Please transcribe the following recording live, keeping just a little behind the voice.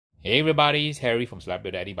Hey everybody, it's Harry from Slap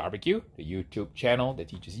Daddy BBQ, the YouTube channel that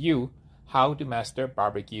teaches you how to master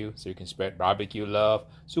barbecue so you can spread barbecue love.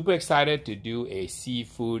 Super excited to do a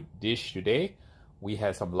seafood dish today. We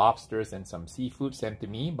have some lobsters and some seafood sent to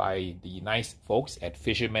me by the nice folks at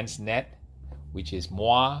Fisherman's Net, which is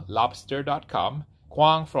moalobster.com.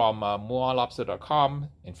 Kwang from moalobster.com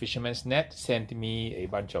and Fisherman's Net sent me a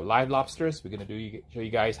bunch of live lobsters. We're going to show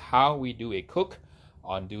you guys how we do a cook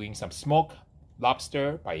on doing some smoked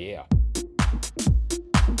lobster paella.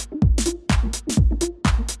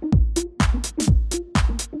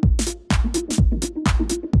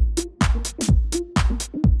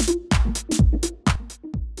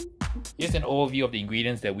 Here's an overview of the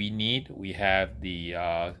ingredients that we need. We have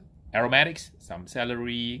the aromatics, some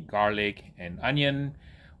celery, garlic, and onion.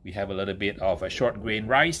 We have a little bit of a short grain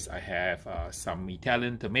rice. I have some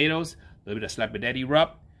Italian tomatoes, a little bit of Slap Daddy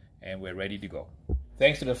rub, and we're ready to go.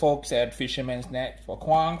 Thanks to the folks at Fisherman's Net for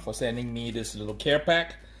Kwang for sending me this little care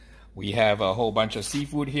pack. We have a whole bunch of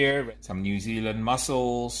seafood here, some New Zealand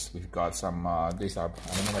mussels. We've got some, these are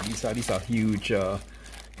huge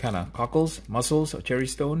kind of cockles, mussels or cherry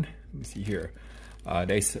stone. Let me see here.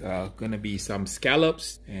 There's going to be some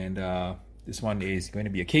scallops, and this one is going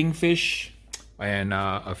to be a kingfish, and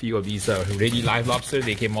a few of these are already live lobsters.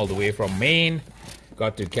 They came all the way from Maine,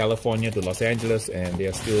 got to California, to Los Angeles, and they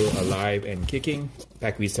are still alive and kicking.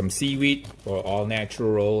 Packed with some seaweed for all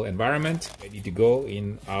natural environment. Ready to go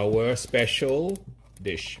in our special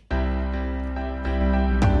dish.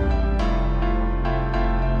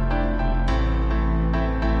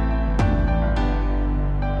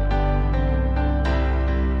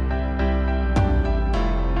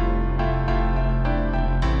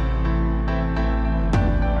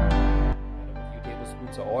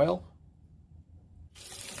 Of oil.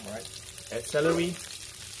 Alright, add celery,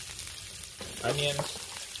 onion,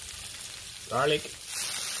 garlic,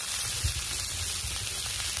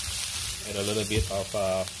 add a little bit of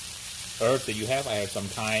herbs that you have. I have some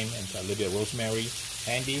thyme and a little bit of rosemary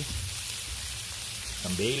handy,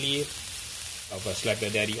 some bay leaf of a Slap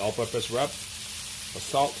Daddy all-purpose rub for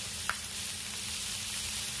salt.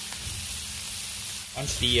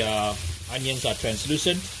 Once the onions are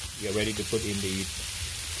translucent, we are ready to put in the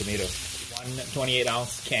tomatoes. One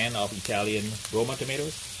 28-ounce can of Italian Roma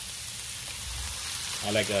tomatoes.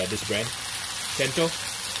 I like this brand, Cento.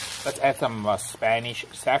 Let's add some Spanish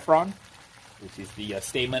saffron, which is the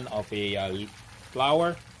stamen of a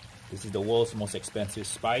flower. This is the world's most expensive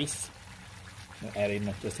spice. I'll add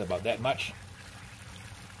in just about that much.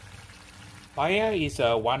 Paella is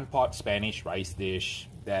a one-pot Spanish rice dish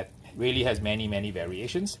that really has many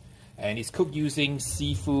variations. And it's cooked using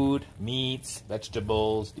seafood, meats,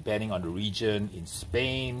 vegetables, depending on the region. In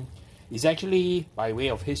Spain, it's actually, by way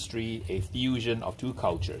of history, a fusion of two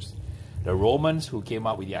cultures. The Romans, who came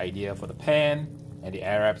up with the idea for the pan, and the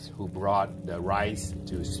Arabs, who brought the rice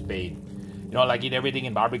to Spain. You know, like in everything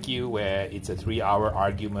in barbecue, where it's a 3-hour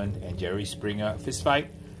argument and Jerry Springer fistfight,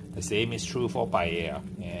 the same is true for paella.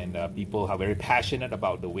 And people are very passionate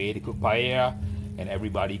about the way they cook paella, and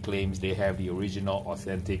everybody claims they have the original,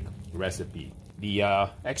 authentic recipe. The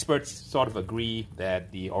experts sort of agree that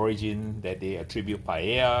the origin that they attribute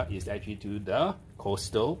paella is actually to the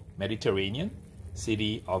coastal Mediterranean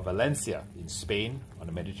city of Valencia in Spain on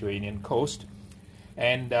the Mediterranean coast.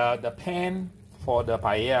 And the pan for the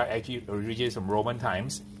paella actually originates from Roman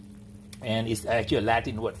times, and it's actually a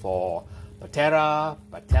Latin word for patera,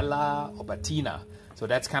 patella, or patina. So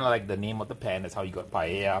that's kind of like the name of the pan. That's how you got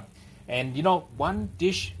paella. And you know, one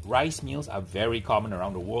dish, rice meals are very common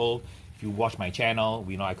around the world. If you watch my channel,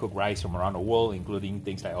 we know I cook rice from around the world, including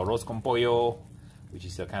things like arroz con pollo, which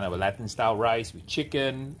is a kind of a Latin style rice with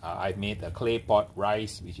chicken. I've made a clay pot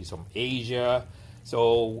rice, which is from Asia.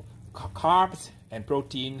 So carbs and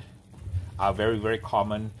protein are very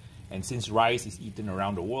common. And since rice is eaten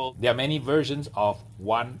around the world, there are many versions of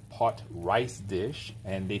one pot rice dish,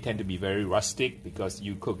 and they tend to be very rustic because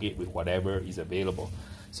you cook it with whatever is available.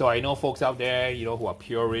 So I know folks out there, you know, who are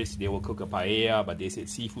purists, they will cook a paella, but they said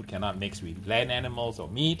seafood cannot mix with land animals or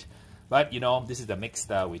meat. But, you know, this is the mixed,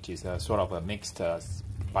 which is sort of a mixed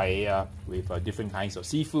paella with different kinds of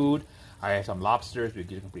seafood. I have some lobsters with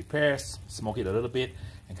different prepares, smoke it a little bit,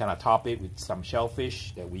 and kind of top it with some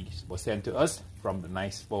shellfish that was sent to us from the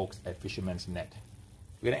nice folks at Fisherman's Net.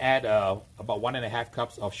 We're going to add about 1.5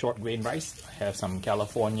 cups of short grain rice. I have some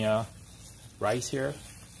California rice here.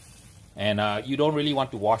 And you don't really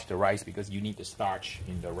want to wash the rice because you need the starch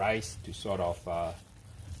in the rice to sort of,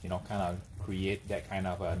 you know, kind of create that kind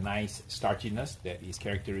of a nice starchiness that is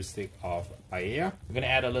characteristic of paella. We're going to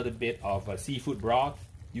add a little bit of seafood broth.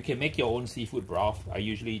 You can make your own seafood broth. I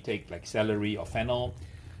usually take like celery or fennel,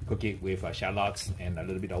 cook it with shallots and a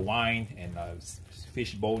little bit of wine and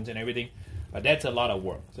fish bones and everything. But that's a lot of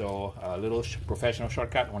work. So a little professional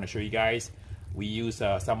shortcut I want to show you guys. We use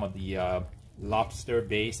some of the lobster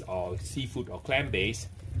base or seafood or clam base.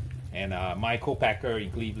 And my co-packer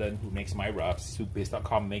in Cleveland who makes my rubs,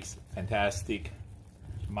 soup-base.com, makes fantastic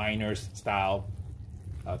Miner's style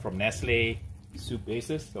from Nestle soup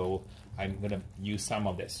bases. So I'm gonna use some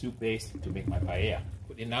of that soup base to make my paella.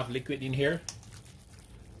 Put enough liquid in here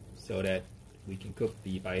so that we can cook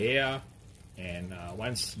the paella. And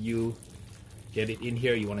once you get it in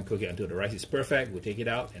here, you want to cook it until the rice is perfect. We'll take it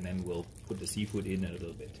out and then we'll put the seafood in a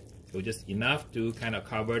little bit. So just enough to kind of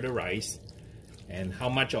cover the rice. And how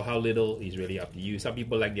much or how little is really up to you. Some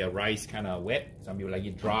people like their rice kind of wet. Some people like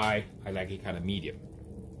it dry. I like it kind of medium.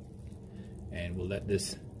 And we'll let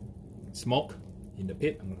this smoke in the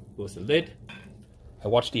pit. I'm going to close the lid. I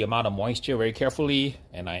watch the amount of moisture very carefully.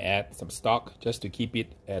 And I add some stock just to keep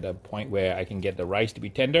it at a point where I can get the rice to be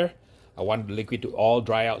tender. I want the liquid to all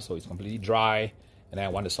dry out so it's completely dry. And I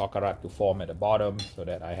want the sauerkraut to form at the bottom so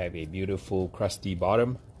that I have a beautiful crusty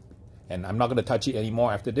bottom. And I'm not going to touch it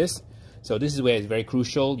anymore after this. So this is where it's very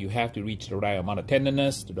crucial. You have to reach the right amount of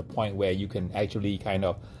tenderness to the point where you can actually kind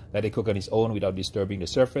of let it cook on its own without disturbing the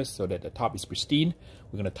surface so that the top is pristine.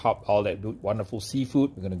 We're going to top all that wonderful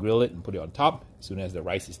seafood. We're going to grill it and put it on top as soon as the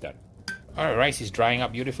rice is done. All right, rice is drying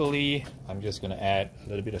up beautifully. I'm just going to add a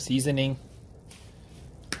little bit of seasoning.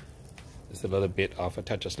 Just a little bit of a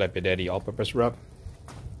touch of Slappy Daddy all-purpose rub.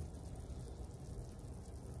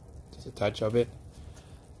 Just a touch of it.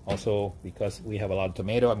 Also, because we have a lot of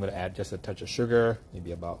tomato, I'm going to add just a touch of sugar,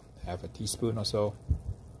 maybe about half a teaspoon or so.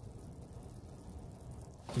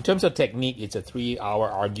 In terms of technique, it's a 3-hour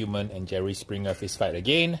argument and Jerry Springer fist fight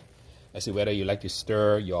again as to whether you like to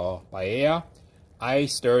stir your paella. I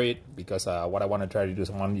stir it because what I want to try to do is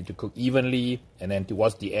I want it to cook evenly, and then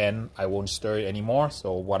towards the end, I won't stir it anymore.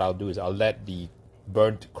 So what I'll do is I'll let the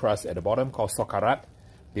burnt crust at the bottom, called sauerkraut,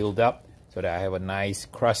 build up, so that I have a nice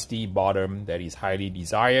crusty bottom that is highly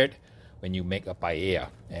desired when you make a paella.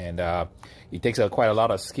 And it takes quite a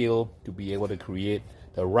lot of skill to be able to create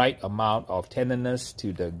the right amount of tenderness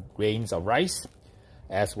to the grains of rice,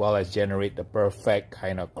 as well as generate the perfect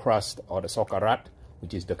kind of crust or the sauerkraut,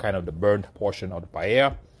 which is the kind of the burnt portion of the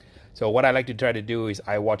paella. So what I like to try to do is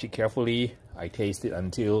I watch it carefully. I taste it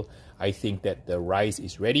until I think that the rice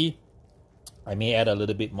is ready. I may add a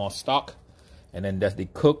little bit more stock, and then let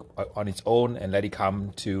it cook on its own and let it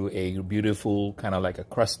come to a beautiful kind of like a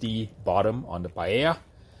crusty bottom on the paella.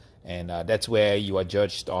 And that's where you are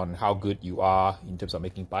judged on how good you are in terms of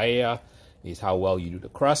making paella, is how well you do the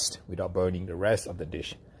crust without burning the rest of the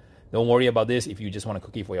dish. Don't worry about this if you just want to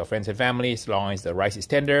cook it for your friends and family. As long as the rice is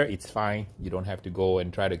tender, it's fine. You don't have to go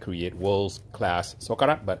and try to create world-class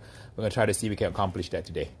sauerkraut, but we're going to try to see if we can accomplish that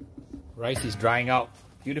today. Rice is drying out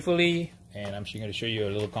beautifully. And I'm going to show you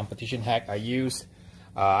a little competition hack I use.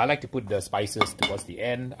 I like to put the spices towards the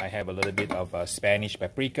end. I have a little bit of Spanish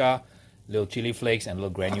paprika, little chili flakes, and a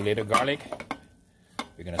little granulated garlic.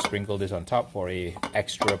 We're going to sprinkle this on top for a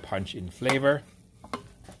extra punch in flavor.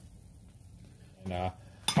 And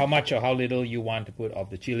how much or how little you want to put of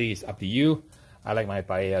the chili is up to you. I like my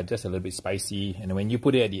paella just a little bit spicy. And when you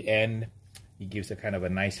put it at the end, it gives a kind of a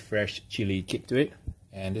nice fresh chili kick to it.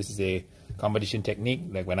 And this is a competition technique.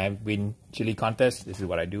 Like when I win chili contests, this is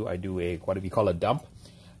what I do. I do a what we call a dump.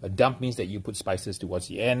 A dump means that you put spices towards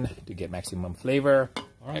the end to get maximum flavor.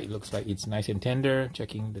 All right, it looks like it's nice and tender.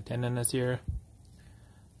 Checking the tenderness here.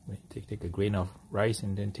 Take a grain of rice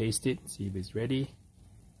and then taste it. See if it's ready.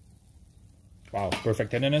 Wow,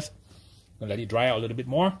 perfect tenderness. I'm gonna let it dry out a little bit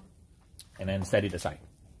more, and then set it aside.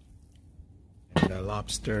 And the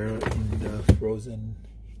lobster in the frozen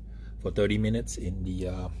for 30 minutes in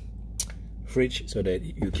the fridge so that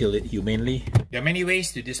you kill it humanely. There are many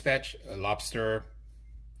ways to dispatch a lobster,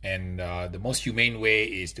 and the most humane way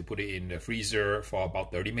is to put it in the freezer for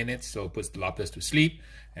about 30 minutes, so it puts the lobsters to sleep.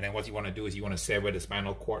 And then what you want to do is you want to sever the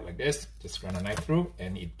spinal cord like this, just run a knife through,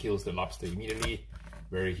 and it kills the lobster immediately,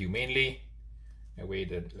 very humanely. That way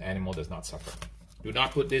the animal does not suffer. Do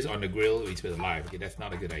not put this on the grill if it's alive. Okay, that's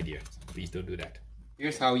not a good idea. Please don't do that.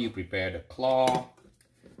 Here's how you prepare the claw.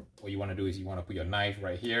 What you want to do is you want to put your knife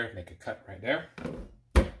right here, make a cut right there.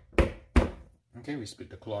 Okay, we split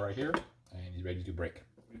the claw right here, and it's ready to break.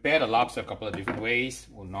 Prepare the lobster a couple of different ways.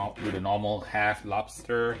 We'll not do the normal half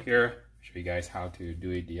lobster here. Show you guys how to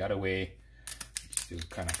do it the other way. Just to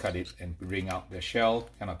kind of cut it and bring out the shell,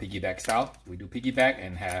 kind of piggyback style. We do piggyback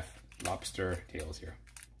and have lobster tails here.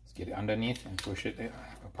 Let's get it underneath and push it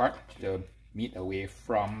apart, the meat away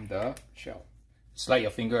from the shell. Slide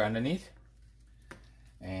your finger underneath,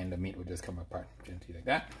 and the meat will just come apart gently like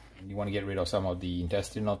that. And you want to get rid of some of the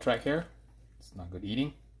intestinal tract here. It's not good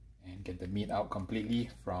eating. And get the meat out completely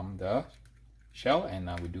from the shell, and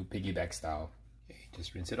now we do piggyback style. Okay,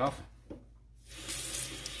 just rinse it off.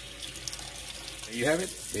 There you have it,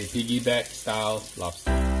 a piggyback style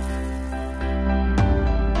lobster.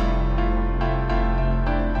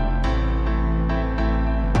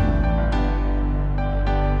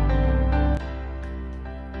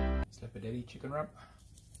 Spaghetti chicken wrap.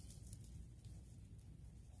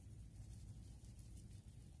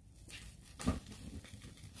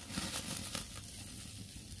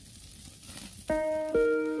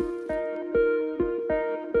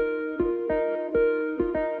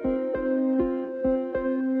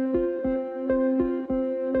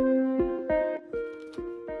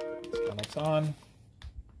 Scallops on.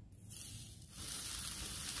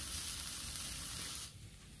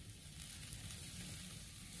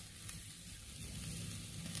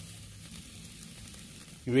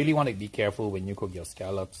 You really want to be careful when you cook your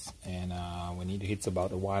scallops, and when it hits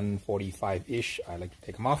about the 145-ish, I like to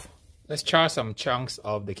take them off. Let's char some chunks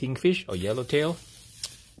of the kingfish or yellowtail.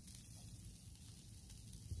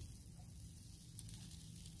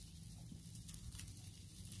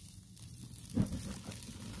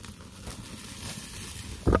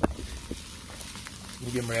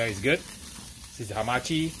 Medium rare is good. This is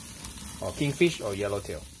hamachi or kingfish or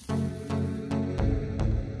yellowtail.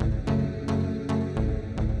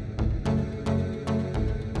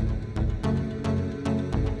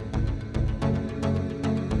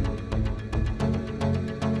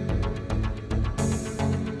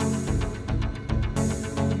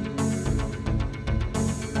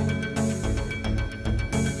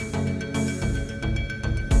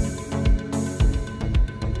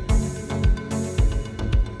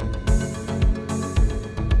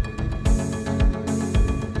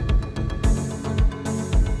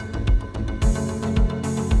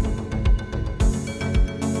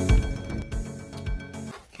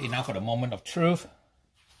 Now for the moment of truth.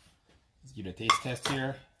 Let's give it a taste test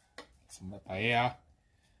here. Some of the paella.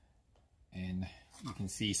 And you can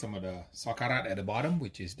see some of the sauerkraut at the bottom,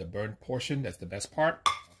 which is the burnt portion. That's the best part.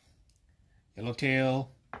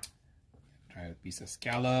 Yellowtail. Try a piece of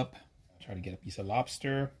scallop. Try to get a piece of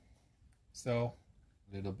lobster. So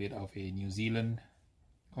a little bit of a New Zealand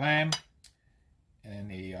clam.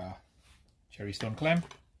 And a cherry stone clam.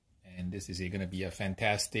 And this is going to be a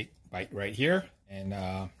fantastic bite right here.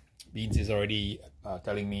 And Beans is already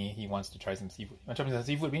telling me he wants to try some seafood. You want to try some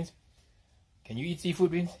seafood, Beans? Can you eat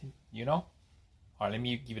seafood, Beans? You know? Alright, let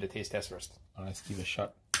me give it a taste test first. Let's give it a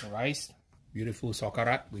shot. The rice. Beautiful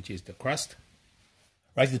sauerkraut, which is the crust.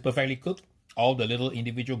 Rice is perfectly cooked. All the little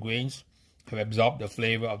individual grains have absorbed the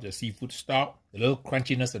flavor of the seafood stock. The little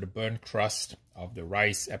crunchiness of the burnt crust of the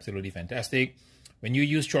rice, absolutely fantastic. When you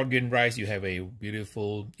use short grain rice, you have a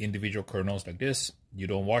beautiful individual kernels like this. You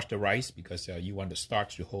don't wash the rice because you want the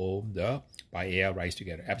starch to hold the paella rice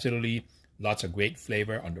together. Absolutely lots of great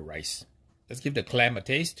flavor on the rice. Let's give the clam a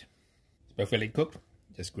taste. It's perfectly cooked,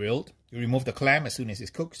 just grilled. You remove the clam as soon as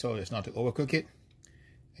it's cooked so as not to overcook it.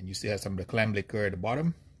 And you still have some of the clam liquor at the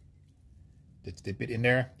bottom. Let's dip it in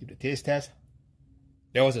there, give the taste test.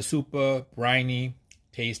 There was a super briny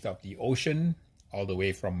taste of the ocean all the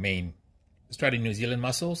way from Maine. Let's try the New Zealand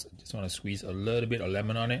mussels. I just want to squeeze a little bit of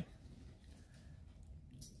lemon on it.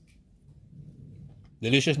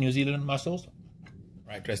 Delicious New Zealand mussels.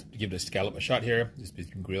 Right, let's give the scallop a shot here. This has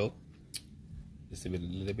been grilled. Just a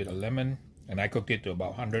little bit of lemon. And I cooked it to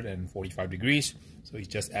about 145 degrees. So it's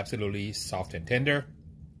just absolutely soft and tender.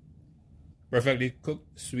 Perfectly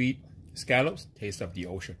cooked, sweet scallops. Taste of the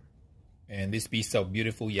ocean. And this piece of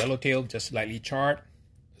beautiful yellowtail, just slightly charred.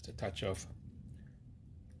 Just a touch of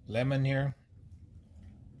lemon here.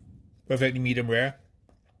 Perfectly medium rare.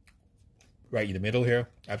 Right in the middle here.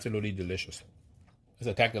 Absolutely delicious. Let's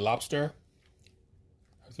attack the lobster.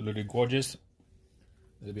 Absolutely gorgeous. A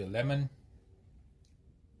little bit of lemon.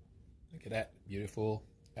 Look at that. Beautiful.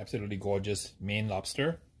 Absolutely gorgeous Maine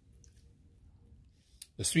lobster.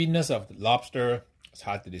 The sweetness of the lobster is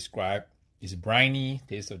hard to describe. It's briny,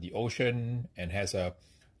 taste of the ocean, and has a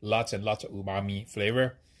lots and lots of umami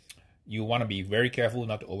flavor. You want to be very careful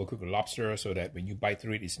not to overcook the lobster so that when you bite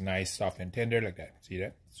through it, it's nice, soft, and tender like that. See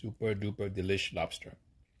that? Super duper delish lobster.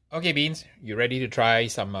 Okay, Beans, you ready to try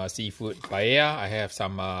some seafood paella? I have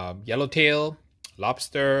some yellowtail,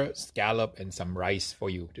 lobster, scallop, and some rice for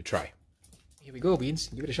you to try. Here we go, Beans.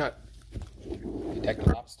 Give it a shot. Attack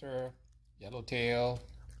the lobster, yellowtail.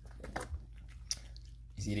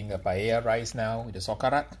 He's eating the paella rice now with the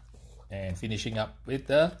sauerkraut and finishing up with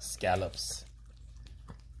the scallops.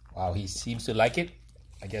 Wow, he seems to like it.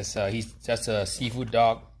 I guess he's just a seafood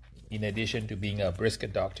dog in addition to being a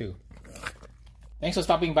brisket dog too. Thanks for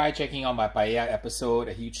stopping by, checking out my paella episode.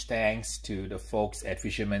 A huge thanks to the folks at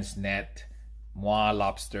Fisherman's Net,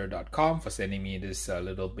 moalobster.com for sending me this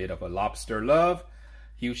little bit of a lobster love.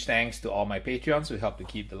 Huge thanks to all my Patreons who help to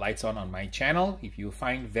keep the lights on my channel. If you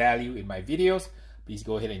find value in my videos, please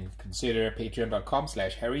go ahead and consider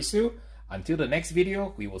patreon.com/Harry Soo. Until the next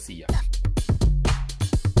video, we will see ya.